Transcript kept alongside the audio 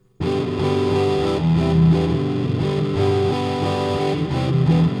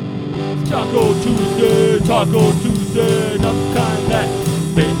Taco Tuesday, not the kind that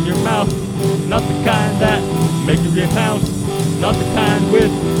spit in your mouth, not the kind that make you get house, not the kind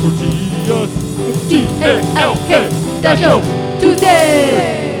with tortillas. T-A-L-K, Taco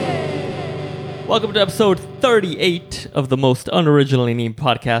Tuesday! Welcome to episode 38 of the most unoriginally named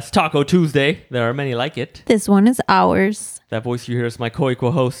podcast, Taco Tuesday. There are many like it. This one is ours. That voice you hear is my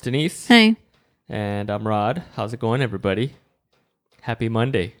co-equal host, Denise. Hey. And I'm Rod. How's it going, everybody? Happy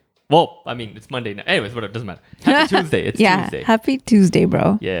Monday. Well, I mean, it's Monday now. Anyways, whatever, doesn't matter. Happy Tuesday. It's Tuesday. Happy Tuesday,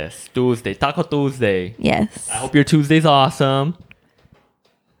 bro. Yes, Tuesday. Taco Tuesday. Yes. I hope your Tuesday's awesome.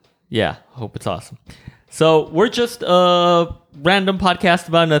 Yeah, I hope it's awesome. So, we're just a random podcast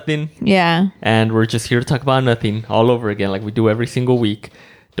about nothing. Yeah. And we're just here to talk about nothing all over again, like we do every single week.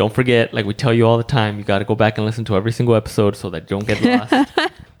 Don't forget, like we tell you all the time, you got to go back and listen to every single episode so that you don't get lost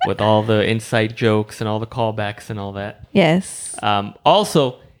with all the inside jokes and all the callbacks and all that. Yes.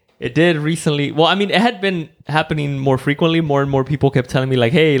 Also, it did recently, well, I mean, it had been happening more frequently. More and more people kept telling me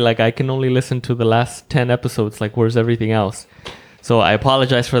like, hey, like I can only listen to the last 10 episodes. Like, where's everything else? So I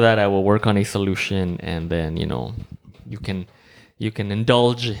apologize for that. I will work on a solution, and then, you know, you can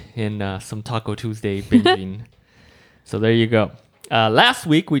indulge in some Taco Tuesday binging. So there you go. Last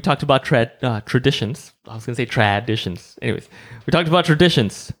week, we talked about traditions. I was going to say traditions. Anyways, we talked about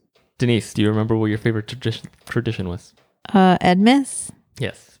traditions. Denise, do you remember what your favorite tradition was? Edmas?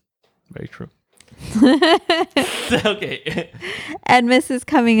 Yes. Very true. Okay. Edmas is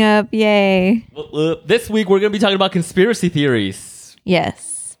coming up. Yay. Well, this week, we're going to be talking about conspiracy theories.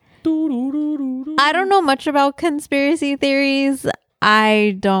 Yes. I don't know much about conspiracy theories.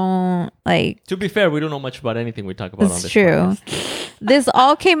 I don't like... To be fair, we don't know much about anything we talk about on this. It's true. Podcast. This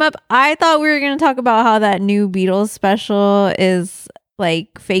all came up. I thought we were going to talk about how that new Beatles special is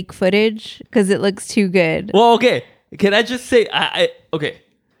like fake footage because it looks too good. Well, okay. Can I just say, okay.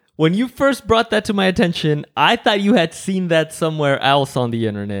 When you first brought that to my attention, I thought you had seen that somewhere else on the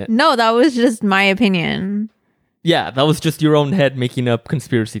internet. No, that was just my opinion. Yeah, that was just your own head making up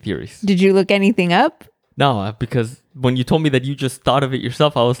conspiracy theories. Did you look anything up? No, because when you told me that you just thought of it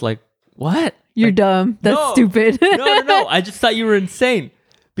yourself, I was like, what? You're like, dumb. That's stupid. No. I just thought you were insane.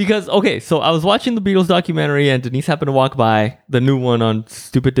 Because, okay, so I was watching the Beatles documentary and Denise happened to walk by the new one on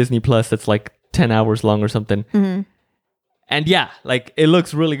stupid Disney Plus that's like 10 hours long or something. Mm-hmm. And yeah, like it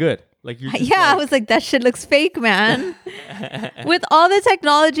looks really good. Like I was like, that shit looks fake, man. With all the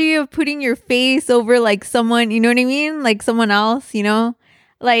technology of putting your face over like someone, you know what I mean? Like someone else, you know?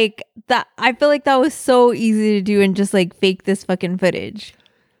 Like that, I feel like that was so easy to do and just like fake this fucking footage.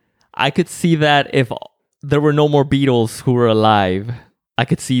 I could see that if there were no more Beatles who were alive, I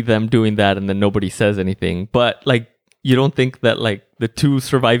could see them doing that and then nobody says anything. But like, you don't think that like the two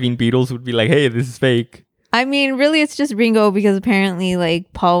surviving Beatles would be like, hey, this is fake? I mean, really, it's just Ringo because apparently,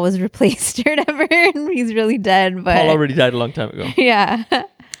 like, Paul was replaced or whatever, and he's really dead. But Paul already died a long time ago. Yeah.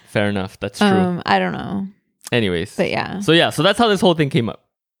 Fair enough. That's true. I don't know. Anyways. But yeah. So that's how this whole thing came up.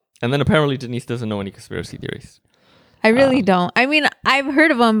 And then apparently Denise doesn't know any conspiracy theories. I really don't. I mean, I've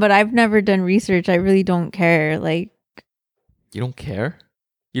heard of them, but I've never done research. I really don't care. Like, you don't care?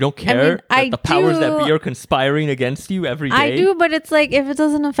 You don't care that the powers that be are conspiring against you every day? I do, but it's like, if it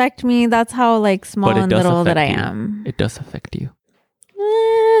doesn't affect me, that's how like small and little that I am. It does affect you.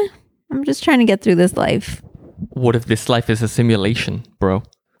 I'm just trying to get through this life. What if this life is a simulation, bro?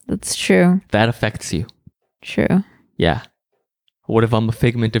 That's true. That affects you. True. Yeah. What if I'm a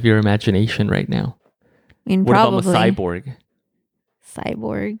figment of your imagination right now? I mean, what probably. if I'm a cyborg?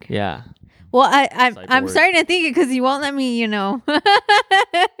 Cyborg? Yeah. Well, I'm starting to think it because you won't let me, you know.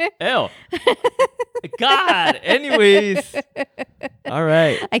 Ew. God. Anyways. All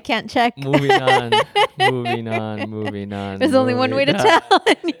right. I can't check. Moving on. There's only one way to tell,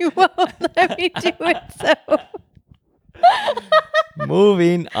 and you won't let me do it, so.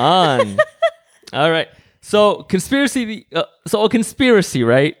 Moving on. All right. So, a conspiracy,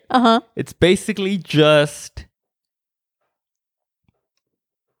 right? Uh-huh. It's basically just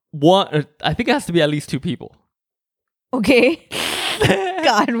one, I think it has to be at least two people. Okay.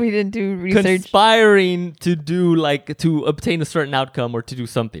 God, we didn't do research. Conspiring to do to obtain a certain outcome or to do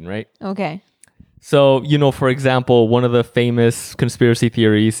something, right? Okay. So, you know, for example, one of the famous conspiracy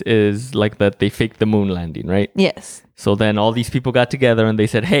theories is like that they faked the moon landing, right? Yes. So then all these people got together and they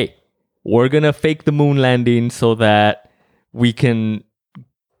said, hey, we're going to fake the moon landing so that we can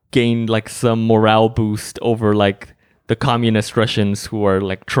gain like some morale boost over like the communist Russians who are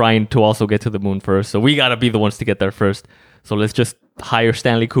like trying to also get to the moon first. So we got to be the ones to get there first. So let's just hire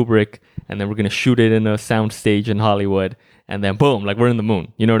Stanley Kubrick and then we're going to shoot it in a sound stage in Hollywood. And then boom, like we're in the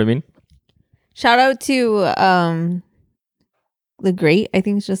moon. You know what I mean? Shout out to The Great. I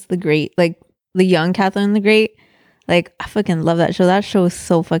think it's just The Great. Like the young Catherine the Great. Like, I fucking love that show. That show is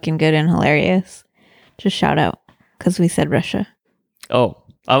so fucking good and hilarious. Just shout out because we said Russia. Oh,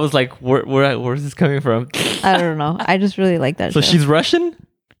 I was like, where's this coming from? I don't know. I just really like that So show. she's Russian?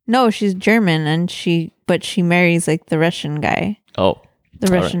 No, she's German, and she marries like the Russian guy, Oh,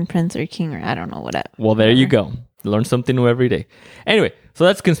 the all Russian prince or king, or I don't know what. well, there you go. Learn something new every day. Anyway, so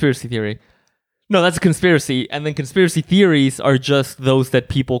that's conspiracy theory. No, that's a conspiracy. And then conspiracy theories are just those that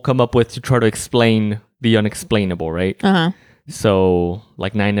people come up with to try to explain the unexplainable, right? Uh-huh. So,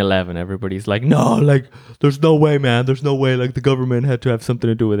 like 9/11, everybody's like, no, like, there's no way, man. There's no way, like, the government had to have something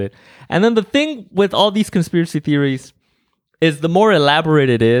to do with it. And then the thing with all these conspiracy theories is the more elaborate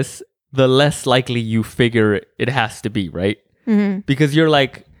it is, the less likely you figure it has to be, right? Mm-hmm. Because you're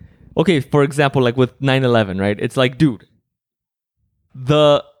like, okay, for example, like with 9/11, right? It's like, dude,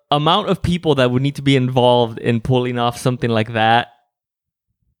 the amount of people that would need to be involved in pulling off something like that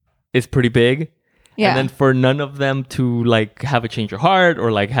is pretty big. Yeah. And then for none of them to like have a change of heart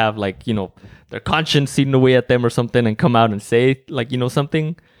or like have like, you know, their conscience eaten away at them or something and come out and say like, you know,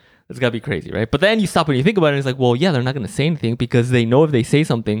 something, it's gotta be crazy, right? But then you stop and you think about it and it's like, well, yeah, they're not gonna say anything because they know if they say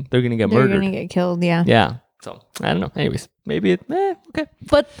something, they're gonna get They're murdered. gonna get killed. Yeah. Yeah. So I don't know. Anyways, maybe okay.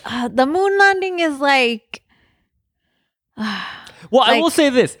 But the moon landing is like. Well, I Like- will say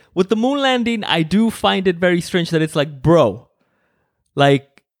this. With the moon landing, I do find it very strange that it's like, bro,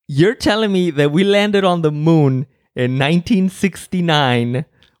 like, you're telling me that we landed on the moon in 1969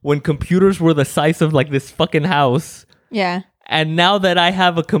 when computers were the size of, like, this fucking house. Yeah. And now that I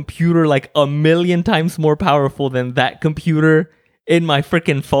have a computer, like, 1,000,000 times more powerful than that computer in my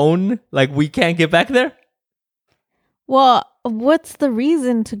freaking phone, like, we can't get back there? Well, what's the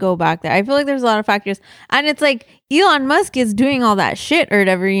reason to go back there? I feel like there's a lot of factors. And it's like Elon Musk is doing all that shit or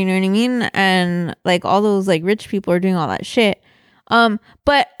whatever, you know what I mean? And like all those like rich people are doing all that shit.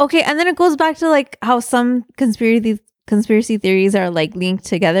 But okay, and then it goes back to like how some conspiracy theories are like linked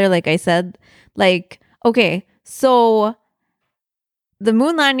together, like I said. Like, okay, so the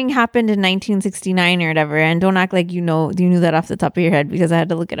moon landing happened in 1969 or whatever, and don't act like you knew that off the top of your head because I had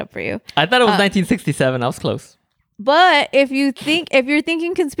to look it up for you. I thought it was 1967. I was close. But if you're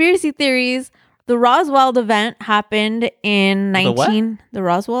thinking conspiracy theories, the Roswell event happened in the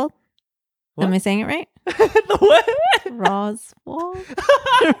Roswell. What? Am I saying it right? The what? Roswell.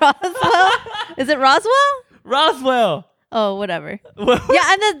 Roswell. Is it Roswell? Roswell. Oh, whatever. Yeah,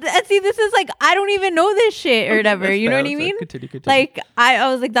 and see, this is like I don't even know this shit or whatever. That's You know fair. what I That's mean? Continue. Like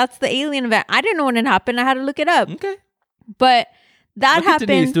I was like, that's the alien event. I didn't know when it happened. I had to look it up. Okay. But that Look into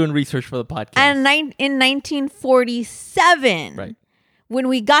Denise happened doing research for the podcast. and in 1947. Right. When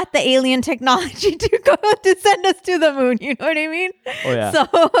we got the alien technology to send us to the moon, you know what I mean? Oh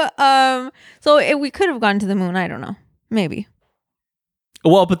yeah. So we could have gone to the moon. I don't know, maybe.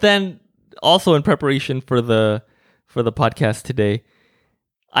 Well, but then also in preparation for the podcast today,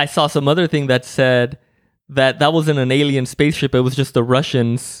 I saw some other thing that said that wasn't an alien spaceship. It was just the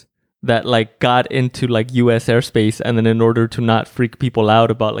Russians that like got into like U.S. airspace, and then in order to not freak people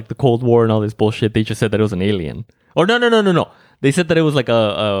out about like the Cold War and all this bullshit, they just said that it was an alien. Or no. They said that it was like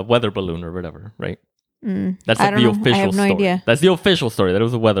a weather balloon or whatever, right? That's I like don't the know. official I have no story. idea. That's the official story, that it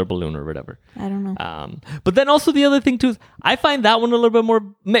was a weather balloon or whatever. I don't know. But then also the other thing too is I find that one a little bit more,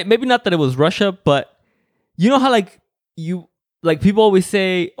 maybe not that it was Russia, but you know how like people always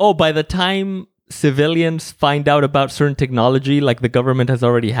say, oh, by the time civilians find out about certain technology, like the government has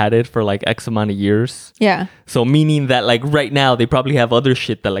already had it for like X amount of years. Yeah. So meaning that like right now they probably have other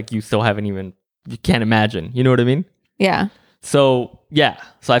shit that like you still haven't even, you can't imagine. You know what I mean? Yeah. So yeah,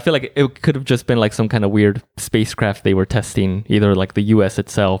 so I feel like it could have just been like some kind of weird spacecraft they were testing, either like the US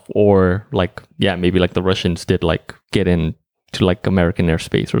itself or like, yeah, maybe like the Russians did like get into like American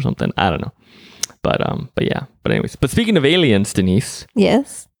airspace or something. I don't know. But yeah. But anyways, but speaking of aliens, Denise,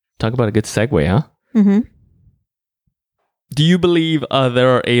 Yes. talk about a good segue, huh? Mm-hmm. Do you believe there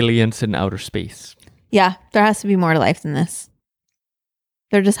are aliens in outer space? Yeah, there has to be more to life than this.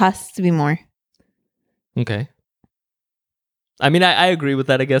 There just has to be more. Okay. I mean, I agree with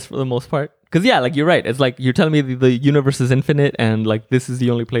that, I guess, for the most part. Because, yeah, like, you're right. It's like, you're telling me the universe is infinite and, like, this is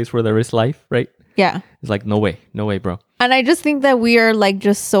the only place where there is life, right? Yeah. It's like, no way, bro. And I just think that we are, like,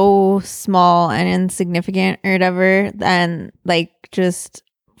 just so small and insignificant or whatever, and, like, just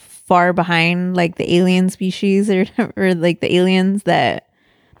far behind, like, the alien species or like, the aliens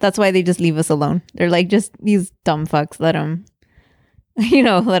that's why they just leave us alone. They're, like, just these dumb fucks. Let them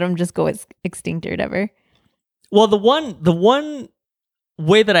just go extinct or whatever. Well, the one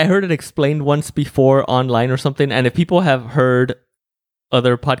way that I heard it explained once before online or something, and if people have heard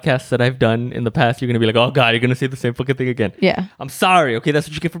other podcasts that I've done in the past, you're going to be like, oh God, you're going to say the same fucking thing again. Yeah. I'm sorry. Okay, that's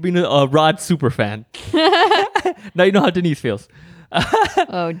what you get for being a Rod super fan. Now you know how Denise feels.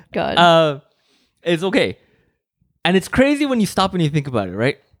 Oh God. It's okay. And it's crazy when you stop and you think about it,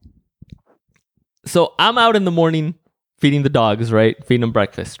 right? So I'm out in the morning feeding the dogs, right? Feeding them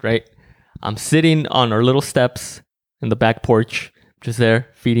breakfast, right? I'm sitting on our little steps in the back porch, just there,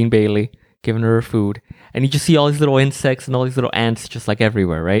 feeding Bailey, giving her food. And you just see all these little insects and all these little ants just like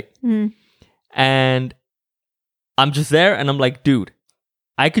everywhere, right? Mm. And I'm just there and I'm like, dude,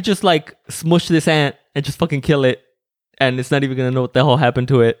 I could just like smush this ant and just fucking kill it. And it's not even going to know what the hell happened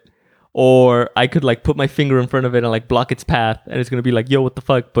to it. Or I could like put my finger in front of it and like block its path. And it's going to be like, yo, what the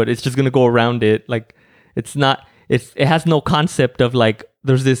fuck? But it's just going to go around it. Like it's not, it has no concept of like,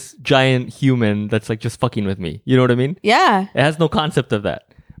 there's this giant human that's like just fucking with me. You know what I mean? Yeah. It has no concept of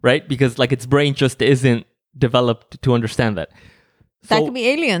that, right? Because like its brain just isn't developed to understand that. That So- could be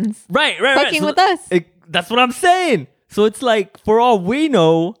aliens. right. Fucking So with us. that's what I'm saying. So it's like, for all we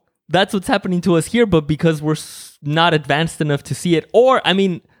know, that's what's happening to us here. But because we're not advanced enough to see it, or I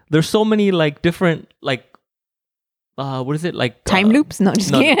mean, there's so many like different like, what is it like? Time loops? No,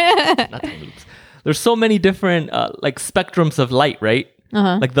 just no, kidding. not time loops. There's so many different like spectrums of light, right?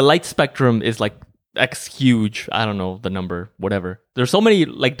 Uh-huh. Like the light spectrum is like X huge. I don't know the number, whatever. There's so many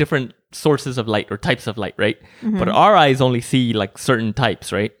like different sources of light or types of light, right? But our eyes only see like certain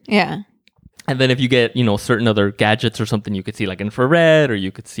types, right? Yeah. And then if you get, certain other gadgets or something, you could see like infrared, or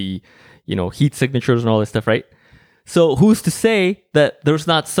you could see, heat signatures and all this stuff, right? So who's to say that there's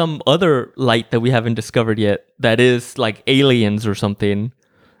not some other light that we haven't discovered yet that is like aliens or something?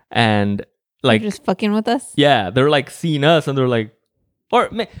 And like, They're just fucking with us. yeah, they're like seeing us and they're like,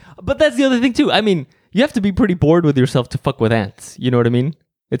 but that's the other thing too. I mean, you have to be pretty bored with yourself to fuck with ants. You know what I mean?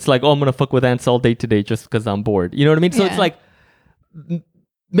 It's like, oh, I'm going to fuck with ants all day today just because I'm bored. You know what I mean? So Yeah. it's like,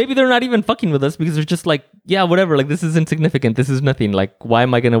 maybe they're not even fucking with us because they're just like, yeah, whatever. Like, this is insignificant. This is nothing. Like, why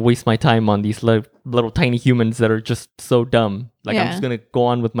am I going to waste my time on these little tiny humans that are just so dumb? Like, I'm Yeah. just going to go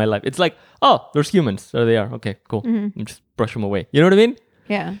on with my life. It's like, oh, there's humans. There they are. Okay, cool. And just brush them away. You know what I mean?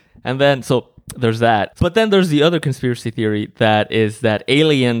 Yeah. And then, so there's that. But then there's the other conspiracy theory that is that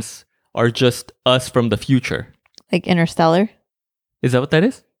aliens are just us from the future. Like Interstellar. Is that what that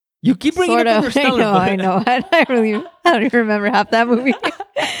is? You keep bringing Sort up of. Interstellar. I know. I don't even remember half that movie.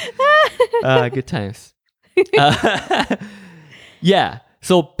 Good times. Yeah.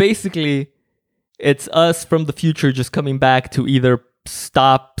 So basically, it's us from the future just coming back to either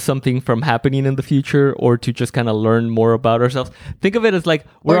stop something from happening in the future or to just kind of learn more about ourselves. Think of it as like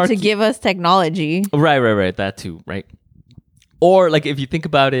Or to give us technology. Right. That too, right? Or like if you think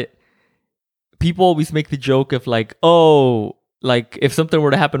about it, people always make the joke of like, oh, like if something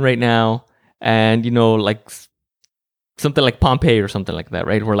were to happen right now and, like something like Pompeii or something like that,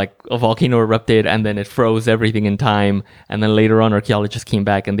 right? Where like a volcano erupted and then it froze everything in time. And then later on, archaeologists came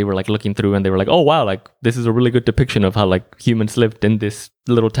back and they were like looking through and they were like, oh, wow, like this is a really good depiction of how like humans lived in this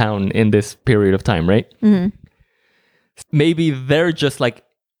little town in this period of time, right? Mm-hmm. Maybe they're just like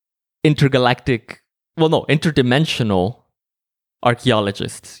interdimensional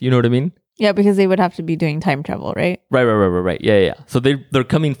archaeologists. You know what I mean? Yeah, because they would have to be doing time travel, right? Right. Yeah. So they're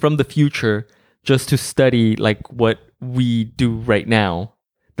coming from the future just to study like what we do right now,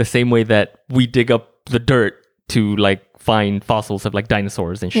 the same way that we dig up the dirt to like find fossils of like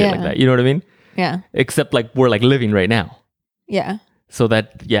dinosaurs and shit like Yeah. that. You know what I mean? Yeah. Except like we're like living right now. Yeah. So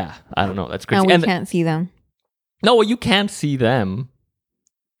that, yeah, I don't know. That's crazy. And we can't see them. No, well, you can't see them.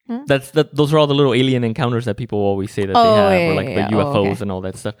 Hmm? Those are all the little alien encounters that people always say that Oh, they have, yeah, or like yeah, the yeah. UFOs Oh, okay. and all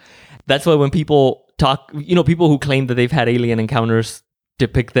that stuff. That's why when people talk, people who claim that they've had alien encounters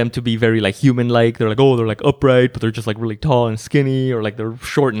depict them to be very like human-like. They're like, oh, they're like upright, but they're just like really tall and skinny, or like they're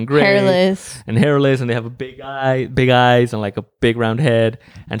short and gray, Hairless. and hairless, and they have a big eyes, and like a big round head.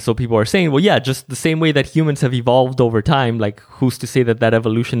 And so people are saying, well, yeah, just the same way that humans have evolved over time. Like, who's to say that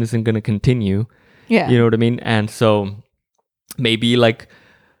evolution isn't going to continue? Yeah. You know what I mean? And so maybe like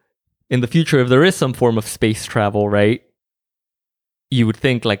in the future, if there is some form of space travel, right? You would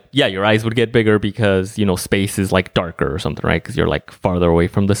think like, yeah, your eyes would get bigger because, space is like darker or something, right? Because you're like farther away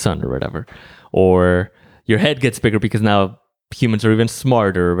from the sun or whatever. Or your head gets bigger because now humans are even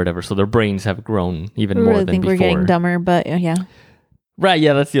smarter or whatever. So their brains have grown even We more really than think before. we're getting dumber, but yeah. Right.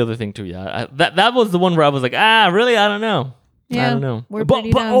 Yeah. That's the other thing too. Yeah. That was the one where I was like, really? I don't know. I Yeah, don't know. we're but,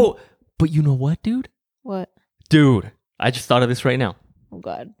 pretty but, dumb. oh, but you know what, dude? What? Dude, I just thought of this right now. Oh,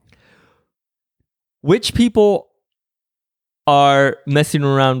 God. Which people are messing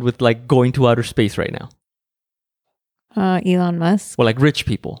around with like going to outer space right now? Elon Musk. Well, like rich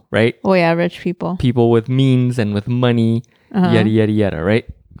people, right? Oh, yeah, rich people. People with means and with money. yada, yada, yada, right?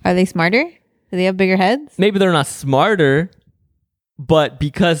 Are they smarter? Do they have bigger heads? Maybe they're not smarter, but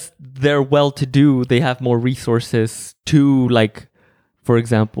because they're well-to-do, they have more resources to, like, for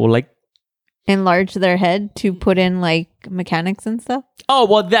example, like, Enlarge their head to put in like mechanics and stuff. oh,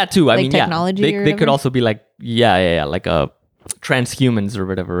 well, that too. I Like mean, technology yeah, or they could whatever? also be like, like transhumans or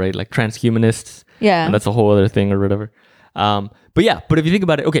whatever, right? Like transhumanists. Yeah. And that's a whole other thing or whatever. But if you think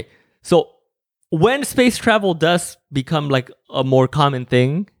about it, okay, so when space travel does become like a more common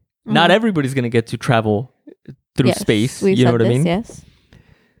thing, not everybody's going to get to travel through Yes, space. we've You know said what I this, mean? Yes.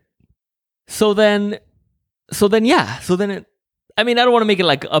 So then, I mean, I don't want to make it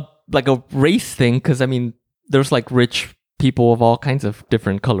like a race thing because I mean, there's like rich people of all kinds of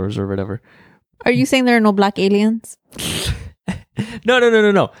different colors or whatever. Are you saying there are no black aliens?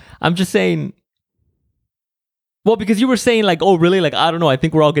 No. I'm just saying. Well, because you were saying like, oh, really? Like, I don't know. I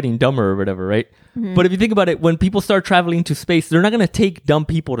think we're all getting dumber or whatever, right? But if you think about it, when people start traveling to space, they're not going to take dumb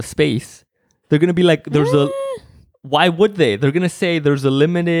people to space. They're going to be like, why would they? They're going to say there's a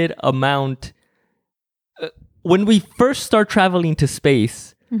limited amount. When we first start traveling to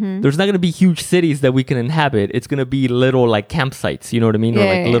space, there's not going to be huge cities that we can inhabit. It's going to be little like campsites, you know what I mean? Or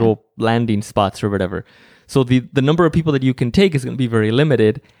like little landing spots or whatever. So the number of people that you can take is going to be very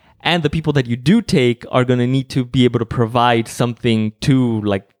limited. And the people that you do take are going to need to be able to provide something to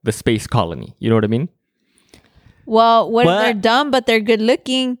like the space colony. You know what I mean? Well, what if they're dumb but they're good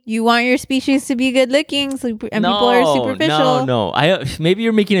looking? You want your species to be good looking, and people are superficial. No. Maybe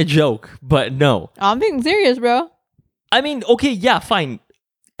you're making a joke, but no. I'm being serious, bro. I mean, okay, yeah, fine.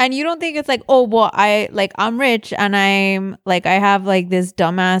 And you don't think it's like, oh, well, I'm rich and I have like this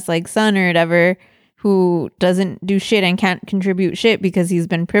dumbass like son or whatever who doesn't do shit and can't contribute shit because he's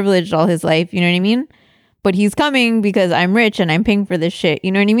been privileged all his life. You know what I mean? But he's coming because I'm rich and I'm paying for this shit.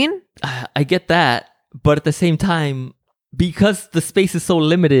 You know what I mean? I get that. But at the same time, because the space is so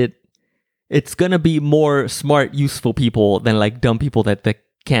limited, it's going to be more smart, useful people than like dumb people that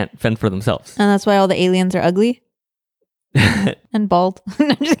can't fend for themselves. And that's why all the aliens are ugly and bald. No,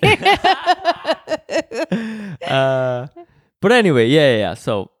 I'm just kidding. But anyway, yeah.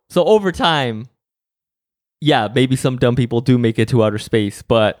 So over time, yeah, maybe some dumb people do make it to outer space,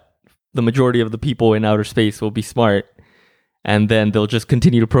 but the majority of the people in outer space will be smart, and then they'll just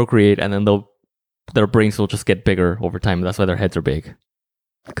continue to procreate, and then their brains will just get bigger over time. That's why their heads are big,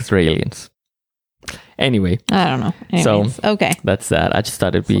 because they're aliens. Anyway, I don't know. Anyways, okay. That's that. I just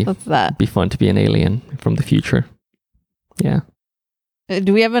thought it'd be fun to be an alien from the future. Yeah.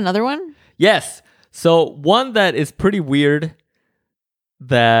 Do we have another one? Yes. So one that is pretty weird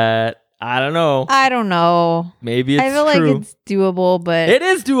that I don't know. Maybe it's true. I feel like it's doable, but it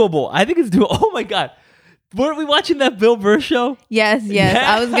is doable. I think it's doable. Oh my God. Weren't we watching that Bill Burr show? Yes. Yeah.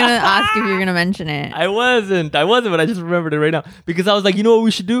 I was going to ask if you were going to mention it. I wasn't, but I just remembered it right now. Because I was like, you know what we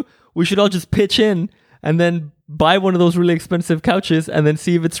should do? We should all just pitch in and then buy one of those really expensive couches and then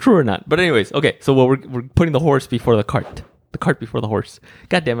see if it's true or not. But anyways, okay. So we're putting the horse before the cart. The cart before the horse.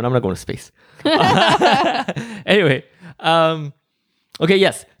 God damn it, I'm not going to space. Anyway. Okay,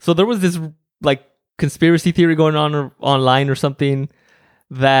 yes. So there was this like conspiracy theory going on online or something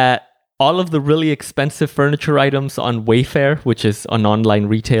that all of the really expensive furniture items on Wayfair, which is an online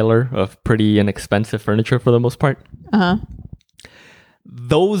retailer of pretty inexpensive furniture for the most part,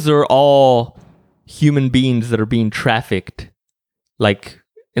 those are all human beings that are being trafficked, like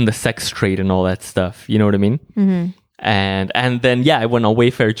in the sex trade and all that stuff. You know what I mean? Mm-hmm. And then I went on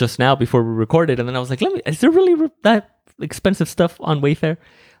Wayfair just now before we recorded, and then I was like, is there really that expensive stuff on Wayfair?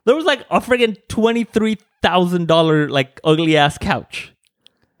 There was like a friggin' $23,000 like ugly ass couch.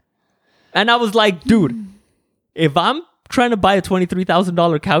 And I was like, dude, if I'm trying to buy a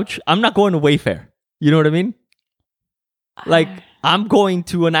 $23,000 couch, I'm not going to Wayfair. You know what I mean? Like, I'm going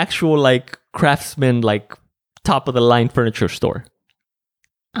to an actual like Craftsman, like top of the line furniture store.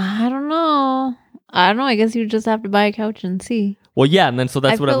 I don't know. I guess you just have to buy a couch and see. Well, yeah, and then so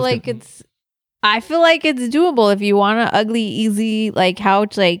that's what I was thinking. I feel like it's doable if you want an ugly, easy like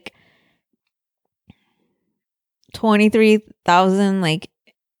couch, like 23,000 like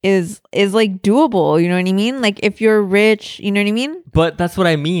is like doable. You know what I mean? Like if you're rich, you know what I mean? But that's what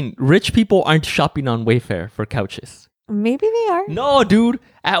I mean. Rich people aren't shopping on Wayfair for couches. Maybe they are. No, dude.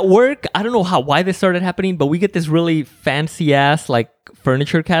 At work, I don't know why this started happening, but we get this really fancy ass like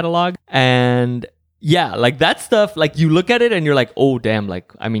furniture catalog, and yeah, like that stuff, like you look at it and you're like, oh damn,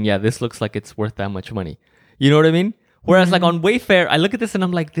 like I mean, yeah, this looks like it's worth that much money. You know what I mean? Whereas like on Wayfair, I look at this and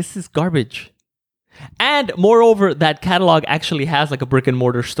I'm like, this is garbage. And moreover, that catalog actually has like a brick and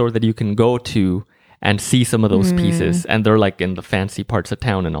mortar store that you can go to and see some of those pieces, and they're like in the fancy parts of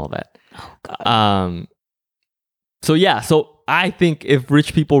town and all that. Oh god. So yeah, so I think if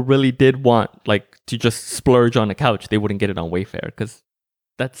rich people really did want like to just splurge on a couch, they wouldn't get it on Wayfair because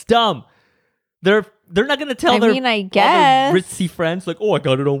that's dumb. They're not gonna tell I their mean, I all their guess. ritzy friends like, oh, I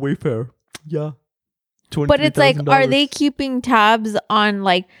got it on Wayfair. Yeah. But it's like, are they $23,000. keeping tabs on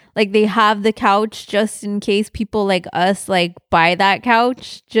like they have the couch just in case people like us like buy that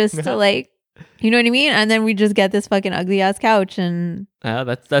couch just to like, you know what I mean? And then we just get this fucking ugly ass couch, and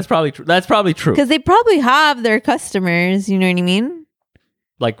That's probably true. That's probably true. because they probably have their customers, you know what I mean?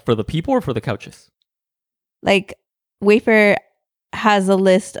 Like for the people or for the couches? Like Wayfair has a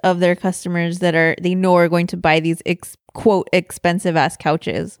list of their customers that they know are going to buy these quote expensive ass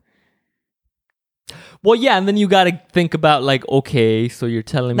couches. Well, yeah, and then you got to think about like, okay, so you're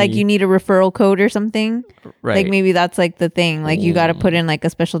telling Like me you need a referral code or something. right? Like maybe that's like the thing. Like you got to put in like a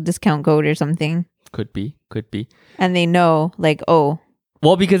special discount code or something. Could be. And they know like, oh,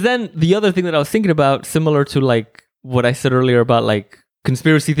 Well, because then the other thing that I was thinking about, similar to like what I said earlier about like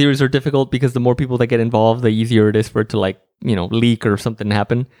conspiracy theories are difficult because the more people that get involved, the easier it is for it to like, you know, leak or something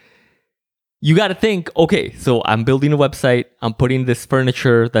happen. You got to think, okay, so I'm building a website. I'm putting this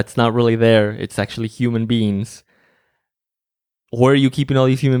furniture that's not really there. It's actually human beings. Where are you keeping all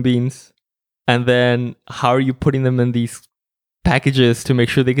these human beings? And then how are you putting them in these packages to make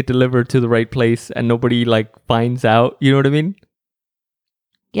sure they get delivered to the right place and nobody like finds out? You know what I mean?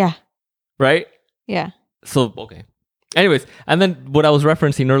 yeah, Right? yeah. So, okay. Anyways, and then what I was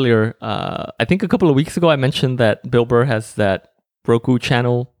referencing earlier, I think a couple of weeks ago, I mentioned that Bill Burr has that Roku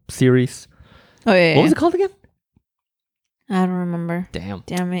channel series. Oh yeah. What was it called again? I don't remember. Damn.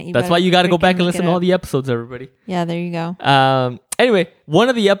 Damn it. That's why you got to go back and listen to all the episodes, everybody. Yeah, there you go. Anyway, one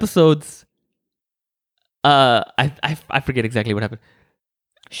of the episodes, I forget exactly what happened.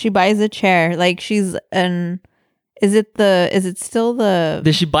 She buys a chair. Like she's is it still the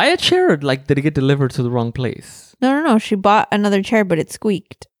Did she buy a chair or like did it get delivered to the wrong place? No. She bought another chair, but it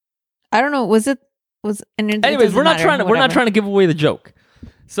squeaked. I don't know. Anyways, we're not trying to give away the joke.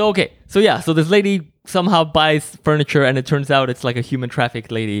 So okay, so this lady somehow buys furniture, and it turns out it's like a human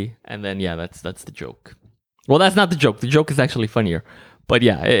trafficked lady, and then yeah, that's the joke. Well, that's not the joke. The joke is actually funnier, but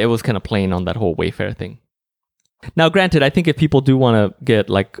yeah, it was kind of playing on that whole Wayfair thing. Now, granted, I think if people do want to get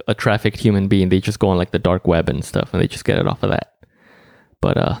like a trafficked human being, they just go on like the dark web and stuff, and they just get it off of that.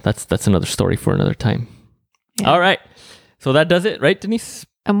 But that's another story for another time. Yeah. All right, so that does it, right, Denise?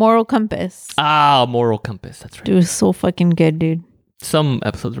 A moral compass. Moral compass. That's right. Dude, it was so fucking good, dude. Some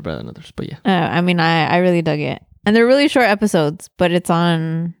episodes are better than others, but yeah. I mean, I really dug it. And they're really short episodes, but it's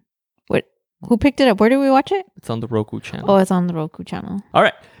on... Who picked it up? Where did we watch it? It's on the Roku channel. Oh, it's on the Roku channel. All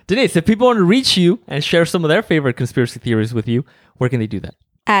right. Denise, if people want to reach you and share some of their favorite conspiracy theories with you, where can they do that?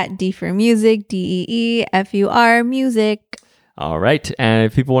 At D for Music, DEEFUR Music. All right. And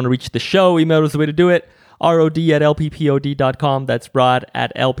if people want to reach the show, email is the way to do it. rod@lppod.com. That's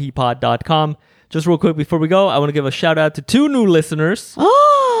rod@lppod.com. Just real quick before we go, I want to give a shout out to 2 new listeners.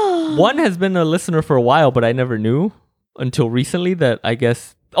 Oh! One has been a listener for a while, but I never knew until recently that I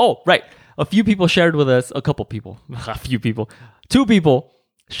guess... Oh, right. A few people shared with us, a couple people, 2 people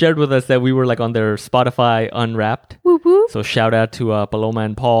shared with us that we were like on their Spotify Unwrapped. Whoop, whoop. So shout out to Paloma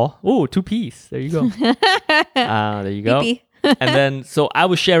and Paul. Oh, 2 P's. There you go. There you go. Pee-pee. And then, so I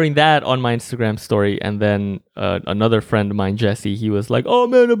was sharing that on my Instagram story. And then another friend of mine, Jesse, he was like, oh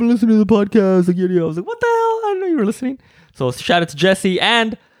man, I've been listening to the podcast. Like, I was like, what the hell? I didn't know you were listening. So shout out to Jesse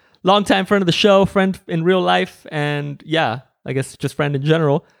and longtime friend of the show, friend in real life. And yeah, I guess just friend in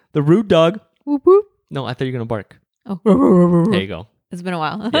general. The Rude Dog. Whoop, whoop. No, I thought you were going to bark. Oh. There you go. It's been a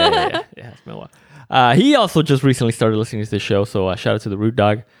while. Yeah, it's been a while. He also just recently started listening to this show, so shout out to the Rude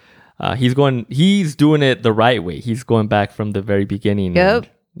Dog. He's doing it the right way. He's going back from the very beginning. Yep.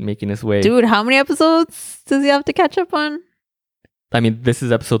 And making his way. Dude, how many episodes does he have to catch up on? I mean, this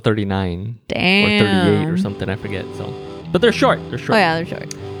is episode 39. Damn. Or 38 or something, I forget. So, but they're short. Oh yeah, they're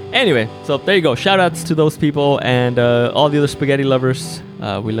short. Anyway, so there you go. Shout outs to those people and all the other spaghetti lovers.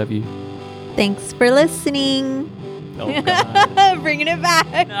 We love you. Thanks for listening. Oh, God. Bringing it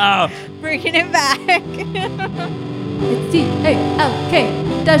back. No. Bringing it back. It's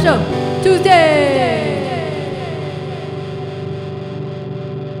TALK Show Tuesday.